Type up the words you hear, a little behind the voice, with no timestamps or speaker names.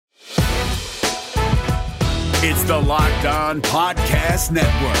It's the Locked On Podcast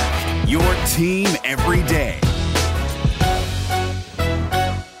Network, your team every day.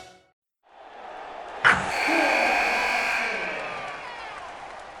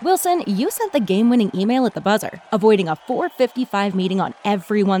 Wilson, you sent the game-winning email at the buzzer, avoiding a 4:55 meeting on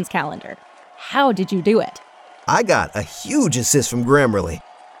everyone's calendar. How did you do it? I got a huge assist from Grammarly,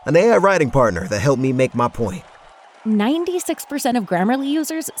 an AI writing partner that helped me make my point. 96% of Grammarly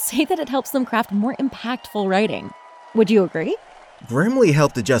users say that it helps them craft more impactful writing. Would you agree? Grammarly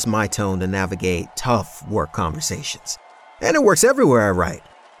helped adjust my tone to navigate tough work conversations. And it works everywhere I write,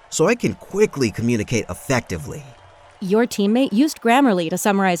 so I can quickly communicate effectively. Your teammate used Grammarly to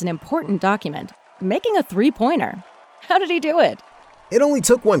summarize an important document, making a 3-pointer. How did he do it? It only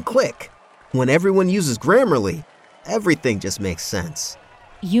took one click. When everyone uses Grammarly, everything just makes sense.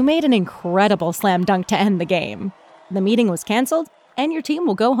 You made an incredible slam dunk to end the game. The meeting was canceled, and your team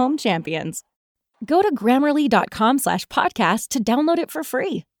will go home champions. Go to Grammarly.com/podcast to download it for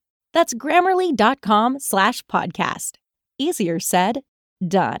free. That's Grammarly.com/podcast. Easier said,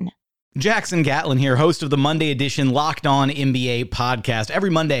 done. Jackson Gatlin here, host of the Monday edition Locked On NBA podcast. Every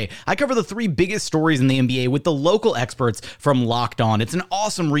Monday, I cover the 3 biggest stories in the NBA with the local experts from Locked On. It's an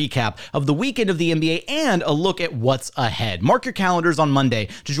awesome recap of the weekend of the NBA and a look at what's ahead. Mark your calendars on Monday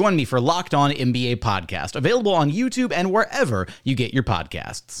to join me for Locked On NBA podcast, available on YouTube and wherever you get your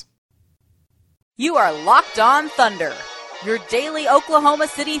podcasts. You are Locked On Thunder, your daily Oklahoma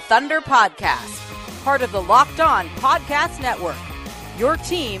City Thunder podcast. Part of the Locked On Podcast Network, your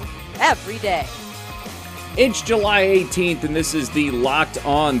team every day. It's July 18th, and this is the Locked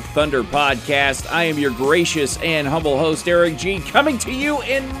On Thunder podcast. I am your gracious and humble host, Eric G., coming to you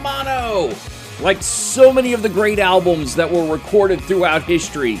in mono. Like so many of the great albums that were recorded throughout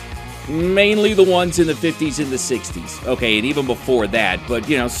history, mainly the ones in the 50s and the 60s. Okay, and even before that, but,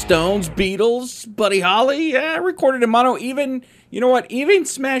 Stones, Beatles, Buddy Holly, recorded in mono. Even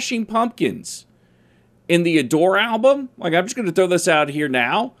Smashing Pumpkins in the Adore album, I'm just going to throw this out here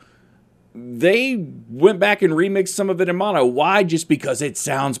now, they went back and remixed some of it in mono. Why? Just because it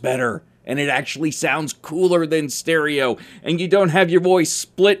sounds better. And it actually sounds cooler than stereo. And you don't have your voice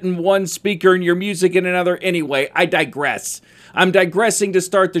split in one speaker and your music in another. Anyway, I digress. I'm digressing to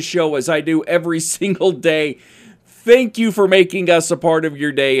start the show as I do every single day. Thank you for making us a part of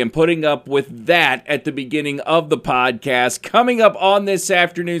your day and putting up with that at the beginning of the podcast. Coming up on this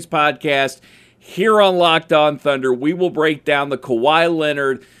afternoon's podcast, here on Locked On Thunder, we will break down the Kawhi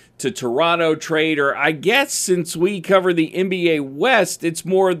Leonard to Toronto trade, or I guess since we cover the NBA West, it's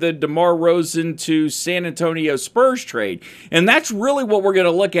more the DeMar DeRozan to San Antonio Spurs trade. And that's really what we're going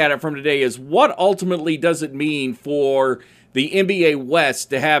to look at it from today, is what ultimately does it mean for the NBA West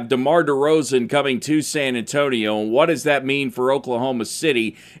to have DeMar DeRozan coming to San Antonio, and what does that mean for Oklahoma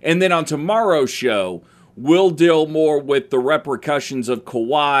City? And then on tomorrow's show, we'll deal more with the repercussions of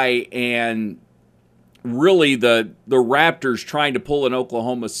Kawhi and really the Raptors trying to pull an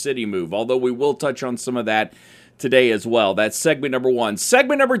Oklahoma City move, although we will touch on some of that today as well. That's segment number 1.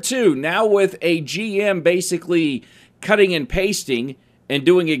 Segment number 2, now with a GM basically cutting and pasting and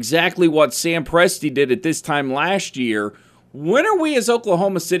doing exactly what Sam Presti did at this time last year. When are we as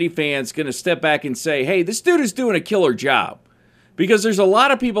Oklahoma City fans going to step back and say, hey, this dude is doing a killer job? Because there's a lot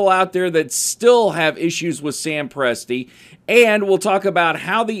of people out there that still have issues with Sam Presti, and we'll talk about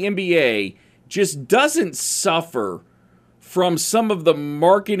how the NBA just doesn't suffer from some of the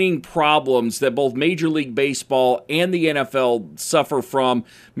marketing problems that both Major League Baseball and the NFL suffer from.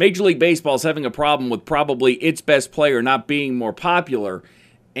 Major League Baseball is having a problem with probably its best player not being more popular,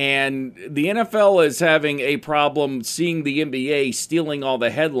 and the NFL is having a problem seeing the NBA stealing all the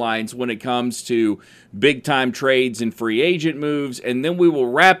headlines when it comes to big-time trades and free agent moves. And then we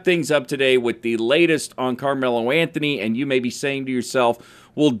will wrap things up today with the latest on Carmelo Anthony, and you may be saying to yourself,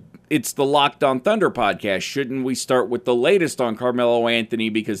 well, it's the Locked On Thunder podcast. Shouldn't we start with the latest on Carmelo Anthony,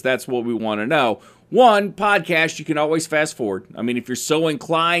 because that's what we want to know? One, podcast, you can always fast forward. I mean, if you're so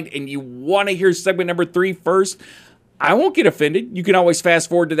inclined and you want to hear segment number 3 first, I won't get offended. You can always fast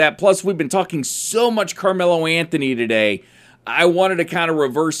forward to that. Plus, we've been talking so much Carmelo Anthony today, I wanted to kind of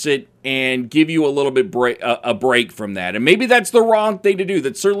reverse it and give you a little bit a break from that. And maybe that's the wrong thing to do.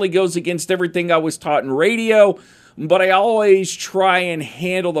 That certainly goes against everything I was taught in radio. But I always try and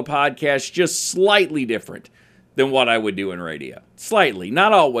handle the podcast just slightly different than what I would do in radio. Slightly.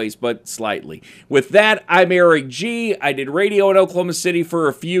 Not always, but slightly. With that, I'm Eric G. I did radio in Oklahoma City for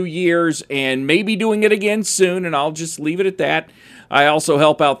a few years and may be doing it again soon, and I'll just leave it at that. I also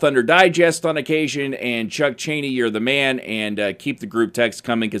help out Thunder Digest on occasion, and Chuck Cheney, you're the man, and keep the group texts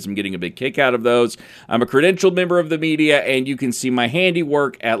coming because I'm getting a big kick out of those. I'm a credentialed member of the media, and you can see my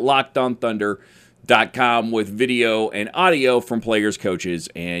handiwork at Locked On Thunder with video and audio from players, coaches,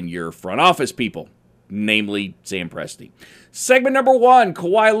 and your front office people, namely Sam Presti. Segment number 1,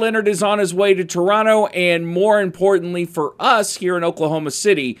 Kawhi Leonard is on his way to Toronto, and more importantly for us here in Oklahoma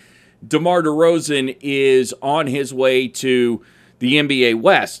City, DeMar DeRozan is on his way to the NBA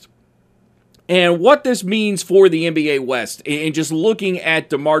West. And what this means for the NBA West, and just looking at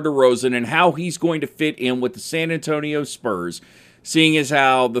DeMar DeRozan and how he's going to fit in with the San Antonio Spurs, seeing as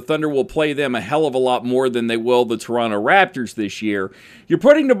how the Thunder will play them a hell of a lot more than they will the Toronto Raptors this year, you're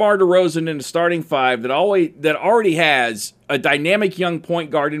putting DeMar DeRozan in a starting five that already has a dynamic young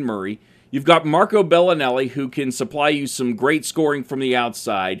point guard in Murray. You've got Marco Bellinelli, who can supply you some great scoring from the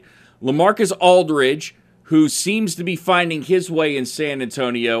outside. LaMarcus Aldridge, who seems to be finding his way in San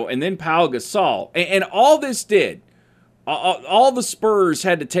Antonio, and then Pau Gasol. And all this did, all the Spurs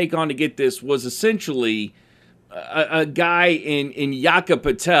had to take on to get this was essentially a guy in Jakob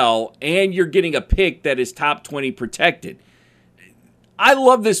Patel, and you're getting a pick that is top 20 protected. I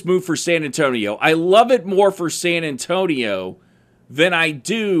love this move for San Antonio. I love it more for San Antonio than I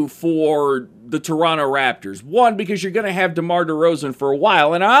do for the Toronto Raptors. One, because you're going to have DeMar DeRozan for a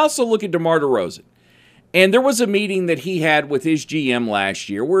while, and I also look at DeMar DeRozan. And there was a meeting that he had with his GM last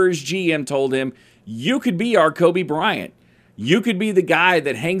year where his GM told him, you could be our Kobe Bryant. You could be the guy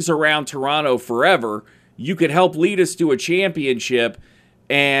that hangs around Toronto forever. You could help lead us to a championship,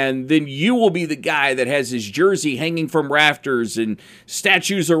 and then you will be the guy that has his jersey hanging from rafters and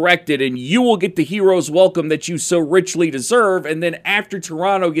statues erected, and you will get the hero's welcome that you so richly deserve. And then after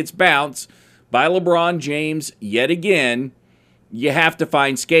Toronto gets bounced by LeBron James yet again, you have to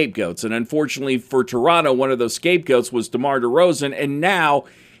find scapegoats. And unfortunately for Toronto, one of those scapegoats was DeMar DeRozan, and now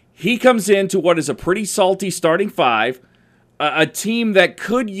he comes into what is a pretty salty starting five, a team that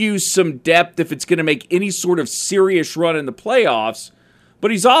could use some depth if it's going to make any sort of serious run in the playoffs, but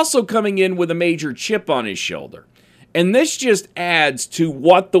he's also coming in with a major chip on his shoulder. And this just adds to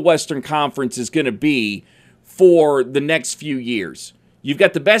what the Western Conference is going to be for the next few years. You've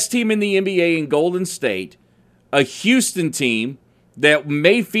got the best team in the NBA in Golden State, a Houston team that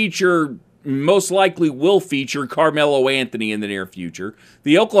may feature, most likely will feature, Carmelo Anthony in the near future,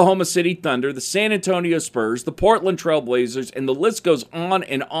 the Oklahoma City Thunder, the San Antonio Spurs, the Portland Trail Blazers, and the list goes on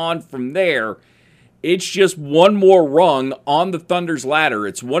and on from there. It's just one more rung on the Thunder's ladder.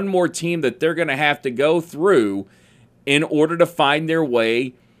 It's one more team that they're going to have to go through in order to find their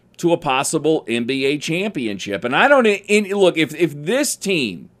way to a possible NBA championship. And I don't look, if this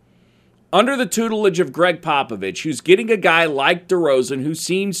team, under the tutelage of Greg Popovich, who's getting a guy like DeRozan, who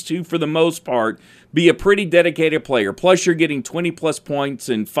seems to, for the most part, be a pretty dedicated player, plus you're getting 20-plus points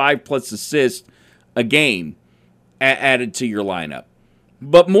and 5-plus assists a game added to your lineup.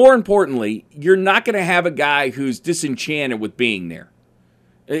 But more importantly, you're not going to have a guy who's disenchanted with being there.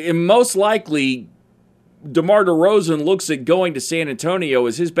 And most likely, DeMar DeRozan looks at going to San Antonio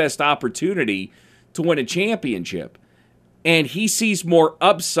as his best opportunity to win a championship. And he sees more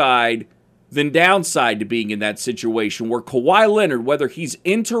upside than downside to being in that situation where Kawhi Leonard, whether he's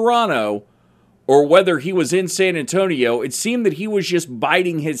in Toronto or whether he was in San Antonio, it seemed that he was just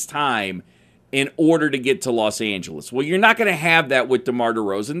biding his time in order to get to Los Angeles. Well, you're not going to have that with DeMar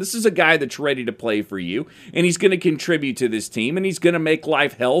DeRozan. This is a guy that's ready to play for you, and he's going to contribute to this team, and he's going to make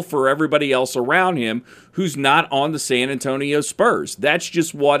life hell for everybody else around him who's not on the San Antonio Spurs. That's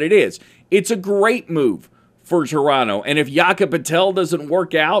just what it is. It's a great move for Toronto, and if Jakob Patel doesn't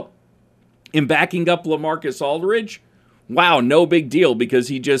work out in backing up LaMarcus Aldridge, wow, no big deal, because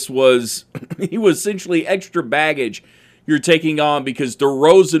he was essentially extra baggage you're taking on because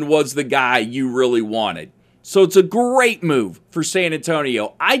DeRozan was the guy you really wanted. So it's a great move for San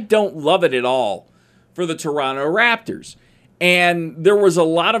Antonio. I don't love it at all for the Toronto Raptors. And there was a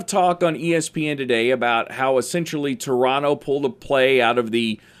lot of talk on ESPN today about how essentially Toronto pulled a play out of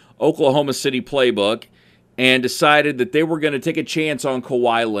the Oklahoma City playbook and decided that they were going to take a chance on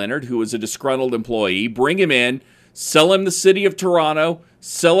Kawhi Leonard, who was a disgruntled employee, bring him in, sell him the city of Toronto,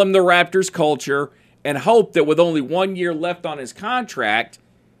 sell him the Raptors culture, and hope that with only 1 year left on his contract,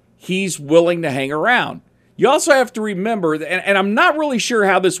 he's willing to hang around. You also have to remember, and I'm not really sure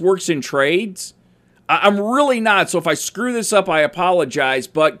how this works in trades. I'm really not, so if I screw this up, I apologize,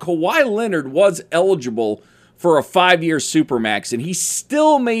 but Kawhi Leonard was eligible for a 5-year Supermax, and he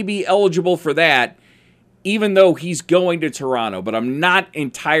still may be eligible for that, even though he's going to Toronto, but I'm not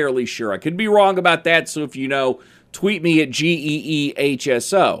entirely sure. I could be wrong about that, so if you know, tweet me at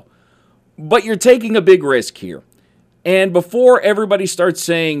GEEHSO. But you're taking a big risk here. And before everybody starts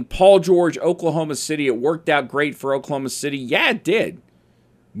saying, Paul George, Oklahoma City, it worked out great for Oklahoma City, yeah, it did.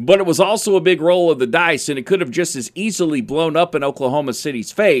 But it was also a big roll of the dice, and it could have just as easily blown up in Oklahoma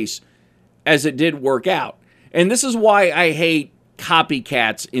City's face as it did work out. And this is why I hate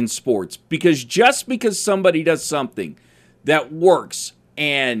copycats in sports, because just because somebody does something that works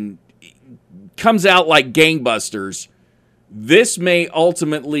and comes out like gangbusters, this may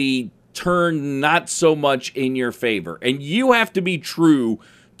ultimately turn not so much in your favor. And you have to be true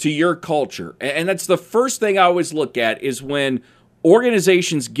to your culture. And that's the first thing I always look at, is when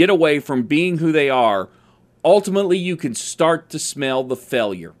organizations get away from being who they are, ultimately you can start to smell the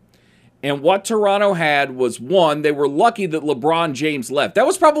failure. And what Toronto had was, one, they were lucky that LeBron James left. That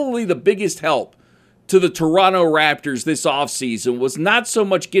was probably the biggest help to the Toronto Raptors this offseason, was not so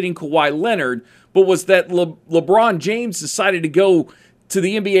much getting Kawhi Leonard, but was that LeBron James decided to go to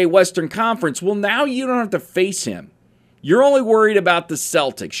the NBA Western Conference. Well, now you don't have to face him. You're only worried about the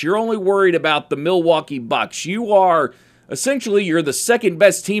Celtics. You're only worried about the Milwaukee Bucks. You're the second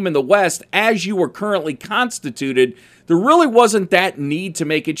best team in the West as you are currently constituted. There really wasn't that need to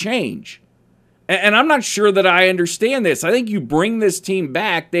make a change. And I'm not sure that I understand this. I think you bring this team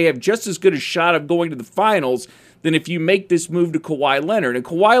back, they have just as good a shot of going to the finals than if you make this move to Kawhi Leonard. And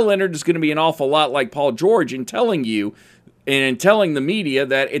Kawhi Leonard is going to be an awful lot like Paul George in telling you and telling the media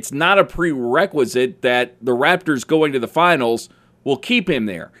that it's not a prerequisite that the Raptors going to the finals will keep him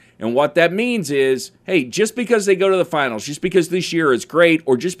there. And what that means is, hey, just because they go to the finals, just because this year is great,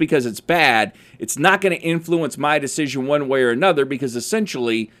 or just because it's bad, it's not going to influence my decision one way or another, because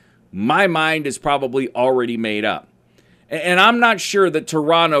essentially my mind is probably already made up. And I'm not sure that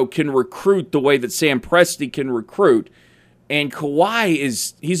Toronto can recruit the way that Sam Presti can recruit. And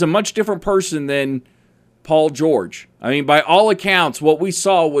Kawhi he's a much different person than Paul George. I mean, by all accounts, what we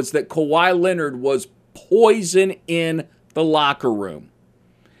saw was that Kawhi Leonard was poison in the locker room.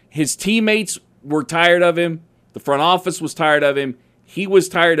 His teammates were tired of him. The front office was tired of him. He was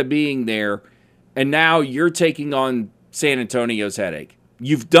tired of being there. And now you're taking on San Antonio's headache.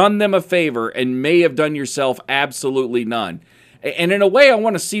 You've done them a favor and may have done yourself absolutely none. And in a way, I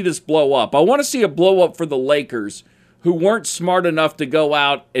want to see this blow up. I want to see a blow up for the Lakers, who weren't smart enough to go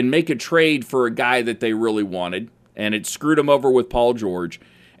out and make a trade for a guy that they really wanted, and it screwed them over with Paul George.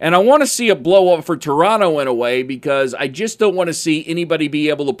 And I want to see a blow up for Toronto in a way, because I just don't want to see anybody be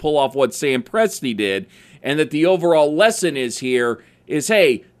able to pull off what Sam Presti did, and that the overall lesson is here is,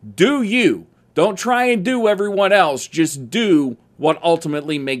 hey, do you. Don't try and do everyone else. Just do what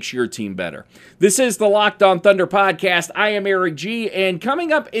ultimately makes your team better. This is the Locked On Thunder podcast. I am Eric G, and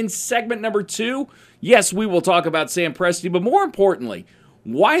coming up in segment number 2, yes, we will talk about Sam Presti, but more importantly,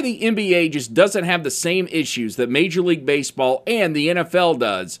 why the NBA just doesn't have the same issues that Major League Baseball and the NFL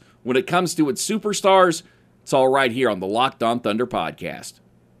does when it comes to its superstars. It's all right here on the Locked On Thunder podcast.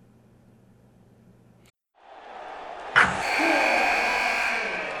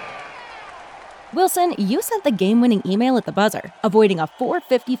 Wilson, you sent the game-winning email at the buzzer, avoiding a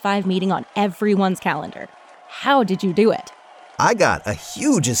 4:55 meeting on everyone's calendar. How did you do it? I got a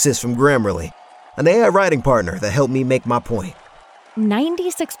huge assist from Grammarly, an AI writing partner that helped me make my point.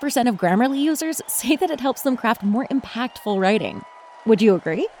 96% of Grammarly users say that it helps them craft more impactful writing. Would you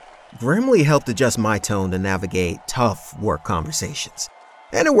agree? Grammarly helped adjust my tone to navigate tough work conversations.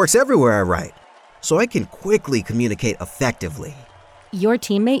 And it works everywhere I write, so I can quickly communicate effectively. Your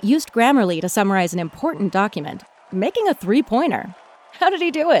teammate used Grammarly to summarize an important document, making a 3-pointer. How did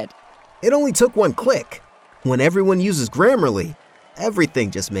he do it? It only took one click. When everyone uses Grammarly,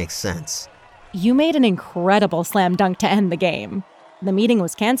 everything just makes sense. You made an incredible slam dunk to end the game. The meeting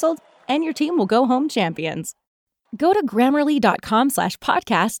was canceled, and your team will go home champions. Go to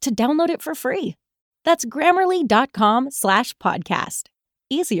Grammarly.com/podcast to download it for free. That's Grammarly.com/podcast.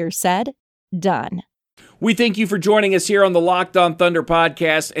 Easier said, done. We thank you for joining us here on the Locked On Thunder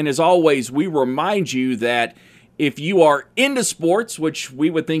podcast. And as always, we remind you that if you are into sports, which we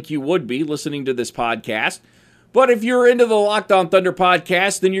would think you would be listening to this podcast, but if you're into the Locked On Thunder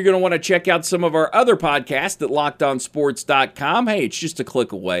podcast, then you're going to want to check out some of our other podcasts at LockedOnSports.com. Hey, it's just a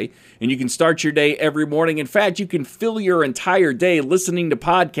click away, and you can start your day every morning. In fact, you can fill your entire day listening to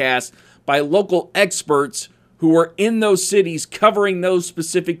podcasts by local experts who are in those cities covering those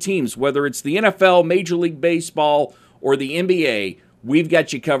specific teams, whether it's the NFL, Major League Baseball, or the NBA. We've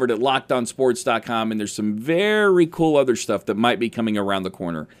got you covered at LockedOnSports.com, and there's some very cool other stuff that might be coming around the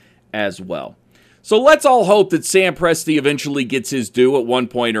corner as well. So let's all hope that Sam Presti eventually gets his due at one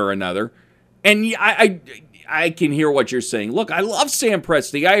point or another. And I can hear what you're saying. Look, I love Sam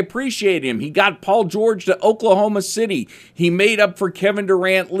Presti. I appreciate him. He got Paul George to Oklahoma City. He made up for Kevin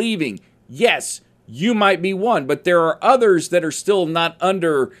Durant leaving. Yes, you might be one, but there are others that are still not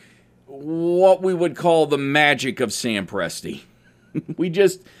under what we would call the magic of Sam Presti.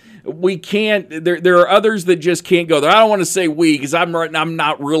 we can't. There are others that just can't go there. I don't want to say we, because I'm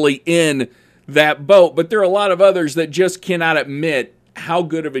not really in that boat, but there are a lot of others that just cannot admit how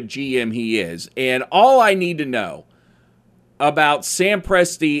good of a GM he is. And all I need to know about Sam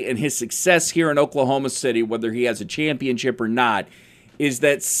Presti and his success here in Oklahoma City, whether he has a championship or not, is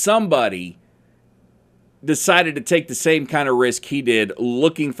that somebody decided to take the same kind of risk he did,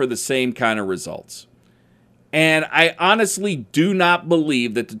 looking for the same kind of results. And I honestly do not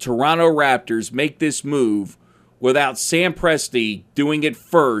believe that the Toronto Raptors make this move without Sam Presti doing it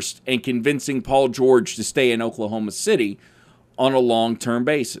first and convincing Paul George to stay in Oklahoma City on a long-term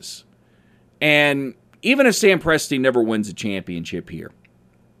basis. And even if Sam Presti never wins a championship here,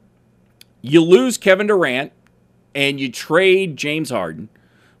 you lose Kevin Durant and you trade James Harden,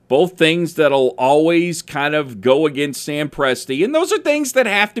 both things that'll always kind of go against Sam Presti. And those are things that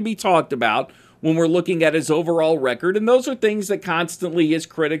have to be talked about when we're looking at his overall record, and those are things that constantly his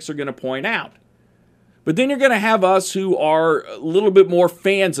critics are going to point out. But then you're going to have us who are a little bit more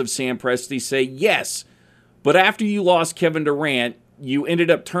fans of Sam Presti say, yes, but after you lost Kevin Durant, you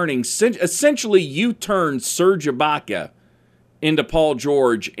ended up turning, essentially you turned Serge Ibaka into Paul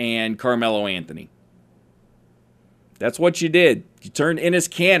George and Carmelo Anthony. That's what you did. You turned Enes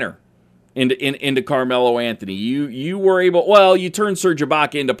Kanter into Carmelo Anthony. You were able, well, you turned Serge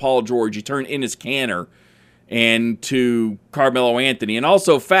Ibaka into Paul George. You turned Enes Kanter into Carmelo Anthony. And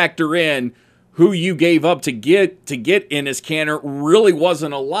also factor in who you gave up to get Enes Kanter really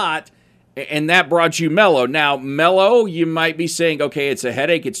wasn't a lot, and that brought you Melo. Now, Melo, you might be saying, okay, it's a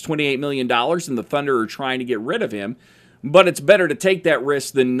headache. It's $28 million, and the Thunder are trying to get rid of him. But it's better to take that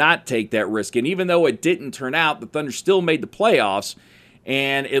risk than not take that risk. And even though it didn't turn out, the Thunder still made the playoffs,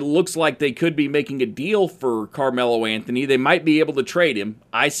 and it looks like they could be making a deal for Carmelo Anthony. They might be able to trade him.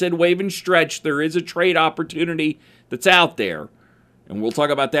 I said wave and stretch. There is a trade opportunity that's out there, and we'll talk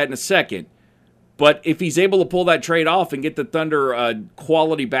about that in a second. But if he's able to pull that trade off and get the Thunder a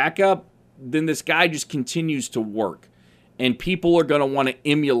quality backup, then this guy just continues to work. And people are going to want to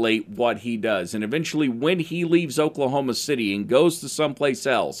emulate what he does. And eventually, when he leaves Oklahoma City and goes to someplace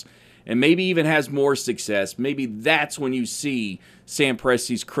else, and maybe even has more success, maybe that's when you see Sam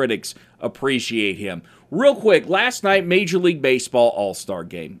Presti's critics appreciate him. Real quick, last night, Major League Baseball All-Star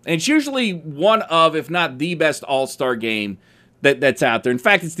Game. And it's usually one of, if not the best All-Star Game that's out there. In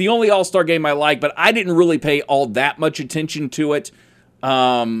fact, it's the only All-Star Game I like, but I didn't really pay all that much attention to it.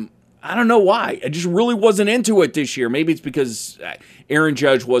 I don't know why. I just really wasn't into it this year. Maybe it's because Aaron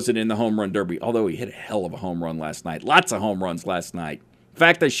Judge wasn't in the home run derby, although he hit a hell of a home run last night. Lots of home runs last night. In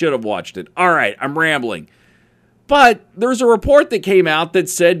fact, I should have watched it. All right, I'm rambling. But there's a report that came out that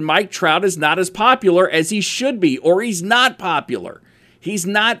said Mike Trout is not as popular as he should be, or he's not popular. He's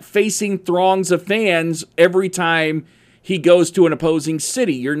not facing throngs of fans every time he goes to an opposing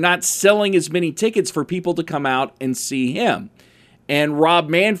city. You're not selling as many tickets for people to come out and see him. And Rob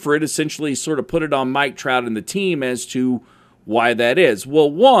Manfred essentially sort of put it on Mike Trout and the team as to why that is.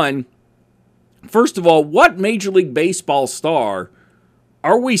 Well, first of all, what Major League Baseball star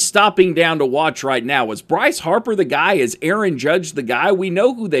are we stopping down to watch right now? Is Bryce Harper the guy? Is Aaron Judge the guy? We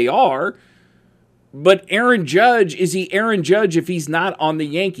know who they are. But Aaron Judge, is he Aaron Judge if he's not on the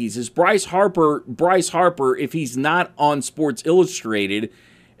Yankees? Is Bryce Harper if he's not on Sports Illustrated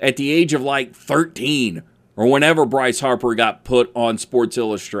at the age of like 13? Or whenever Bryce Harper got put on Sports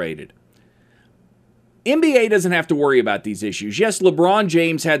Illustrated. NBA doesn't have to worry about these issues. Yes, LeBron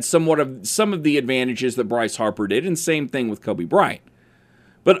James had some of the advantages that Bryce Harper did, and same thing with Kobe Bryant.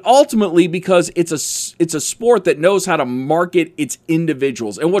 But ultimately, because it's a sport that knows how to market its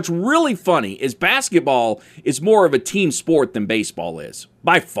individuals. And what's really funny is basketball is more of a team sport than baseball is.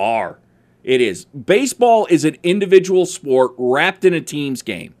 By far, it is. Baseball is an individual sport wrapped in a team's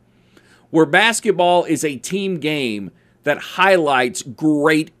game, where basketball is a team game that highlights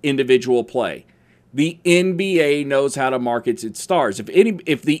great individual play. The NBA knows how to market its stars. If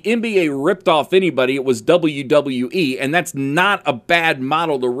the NBA ripped off anybody, it was WWE, and that's not a bad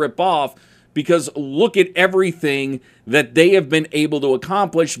model to rip off, because look at everything that they have been able to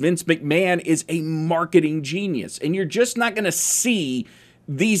accomplish. Vince McMahon is a marketing genius, and you're just not going to see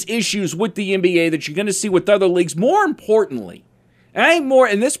these issues with the NBA that you're going to see with other leagues. More importantly,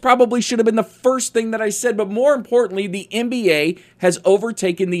 and this probably should have been the first thing that I said, but more importantly, the NBA has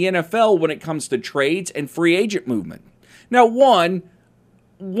overtaken the NFL when it comes to trades and free agent movement. Now, one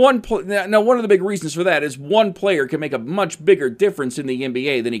of the big reasons for that is one player can make a much bigger difference in the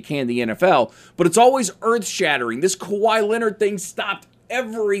NBA than he can the NFL, but it's always earth-shattering. This Kawhi Leonard thing stopped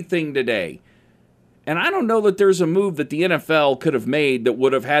everything today. And I don't know that there's a move that the NFL could have made that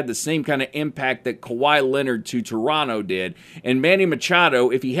would have had the same kind of impact that Kawhi Leonard to Toronto did. And Manny Machado,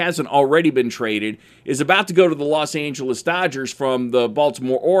 if he hasn't already been traded, is about to go to the Los Angeles Dodgers from the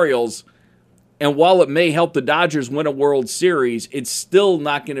Baltimore Orioles. And while it may help the Dodgers win a World Series, it's still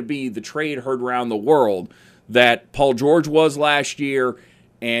not going to be the trade heard around the world that Paul George was last year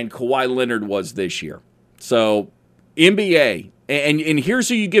and Kawhi Leonard was this year. So, NBA, and here's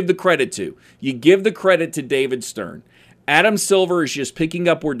who you give the credit to. You give the credit to David Stern. Adam Silver is just picking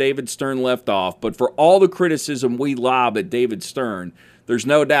up where David Stern left off, but for all the criticism we lob at David Stern, there's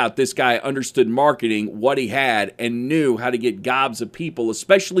no doubt this guy understood marketing, what he had, and knew how to get gobs of people,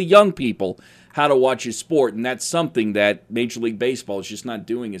 especially young people, how to watch his sport, and that's something that Major League Baseball is just not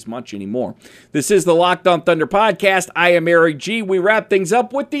doing as much anymore. This is the Locked On Thunder podcast. I am Eric G. We wrap things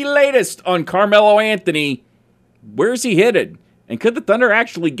up with the latest on Carmelo Anthony. Where is he headed? And could the Thunder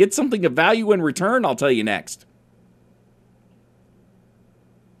actually get something of value in return? I'll tell you next.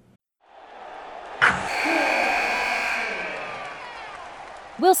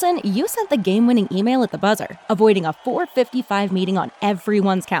 Wilson, you sent the game-winning email at the buzzer, avoiding a 4:55 meeting on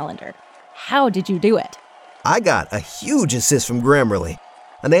everyone's calendar. How did you do it? I got a huge assist from Grammarly,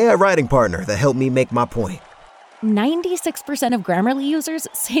 an AI writing partner that helped me make my point. 96% of Grammarly users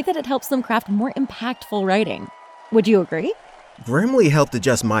say that it helps them craft more impactful writing. Would you agree? Grammarly helped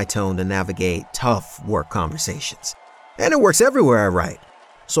adjust my tone to navigate tough work conversations. And it works everywhere I write,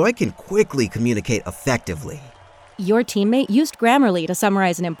 so I can quickly communicate effectively. Your teammate used Grammarly to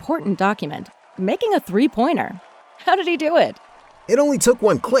summarize an important document, making a 3-pointer. How did he do it? It only took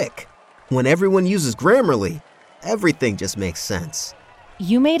one click. When everyone uses Grammarly, everything just makes sense.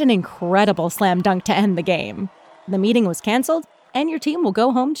 You made an incredible slam dunk to end the game. The meeting was canceled, and your team will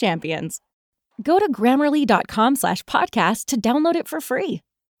go home champions. Go to Grammarly.com/podcast to download it for free.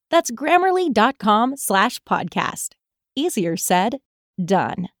 That's Grammarly.com/podcast. Easier said,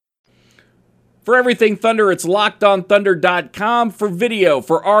 done. For everything Thunder, it's LockedOnThunder.com. For video,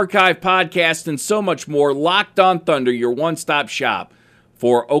 for archive podcasts, and so much more, Locked On Thunder, your one-stop shop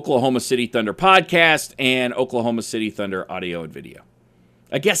for Oklahoma City Thunder podcast and Oklahoma City Thunder audio and video.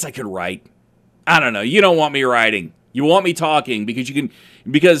 I guess I could write. I don't know. You don't want me writing. You want me talking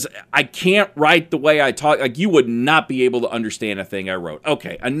because I can't write the way I talk. Like, you would not be able to understand a thing I wrote.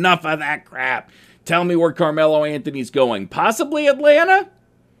 Okay, enough of that crap. Tell me where Carmelo Anthony's going. Possibly Atlanta?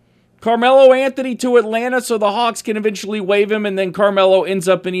 Carmelo Anthony to Atlanta so the Hawks can eventually waive him, and then Carmelo ends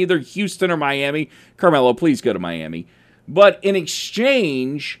up in either Houston or Miami. Carmelo, please go to Miami. But in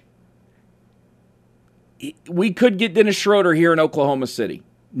exchange, we could get Dennis Schroeder here in Oklahoma City.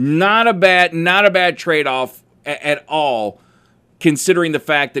 Not a bad trade-off at all, considering the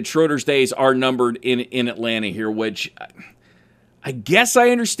fact that Schroeder's days are numbered in Atlanta here, which I guess I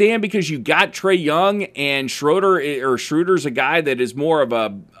understand because you got Trae Young, and Schroeder's a guy that is more of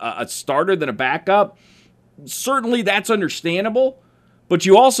a starter than a backup. Certainly that's understandable. But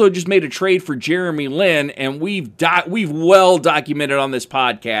you also just made a trade for Jeremy Lin, and we've well documented on this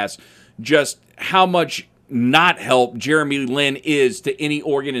podcast just how much not help Jeremy Lin is to any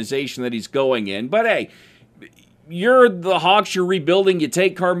organization that he's going in. But hey, you're the Hawks, you're rebuilding, you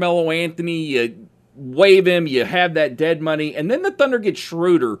take Carmelo Anthony, you waive him, you have that dead money, and then the Thunder get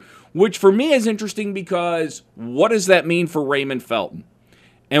Schroeder, which for me is interesting because what does that mean for Raymond Felton?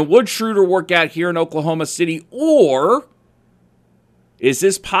 And would Schroeder work out here in Oklahoma City, or is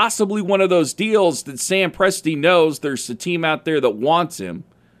this possibly one of those deals that Sam Presti knows there's a team out there that wants him,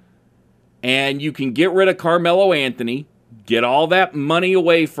 and you can get rid of Carmelo Anthony, get all that money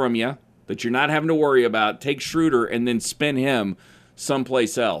away from you that you're not having to worry about, take Schroeder, and then spin him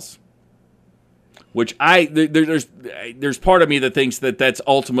someplace else? Which there's part of me that thinks that that's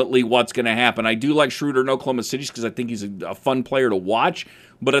ultimately what's going to happen. I do like Schroeder in Oklahoma City because I think he's a fun player to watch,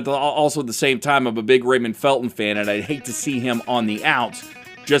 but also at the same time, I'm a big Raymond Felton fan, and I'd hate to see him on the outs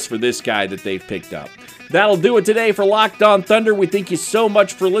just for this guy that they've picked up. That'll do it today for Locked On Thunder. We thank you so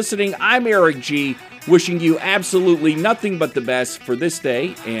much for listening. I'm Eric G., wishing you absolutely nothing but the best for this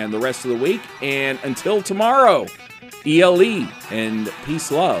day and the rest of the week. And until tomorrow, ELE and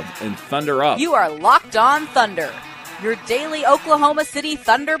peace, love, and Thunder up. You are Locked On Thunder, your daily Oklahoma City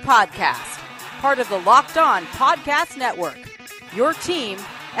Thunder podcast. Part of the Locked On Podcast Network, your team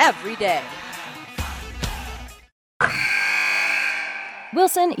every day.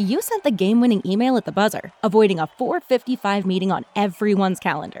 Wilson, you sent the game-winning email at the buzzer, avoiding a 4:55 meeting on everyone's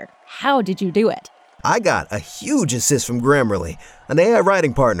calendar. How did you do it? I got a huge assist from Grammarly, an AI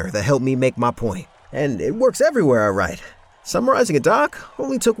writing partner that helped me make my point. And it works everywhere I write. Summarizing a doc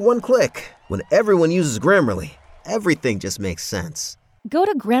only took one click. When everyone uses Grammarly, everything just makes sense. Go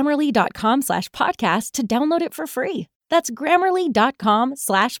to Grammarly.com/podcast to download it for free. That's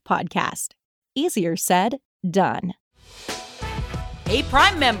Grammarly.com/podcast. Easier said, done. Hey,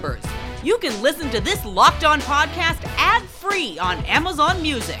 Prime members, you can listen to this Locked On podcast ad-free on Amazon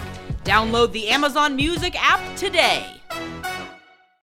Music. Download the Amazon Music app today.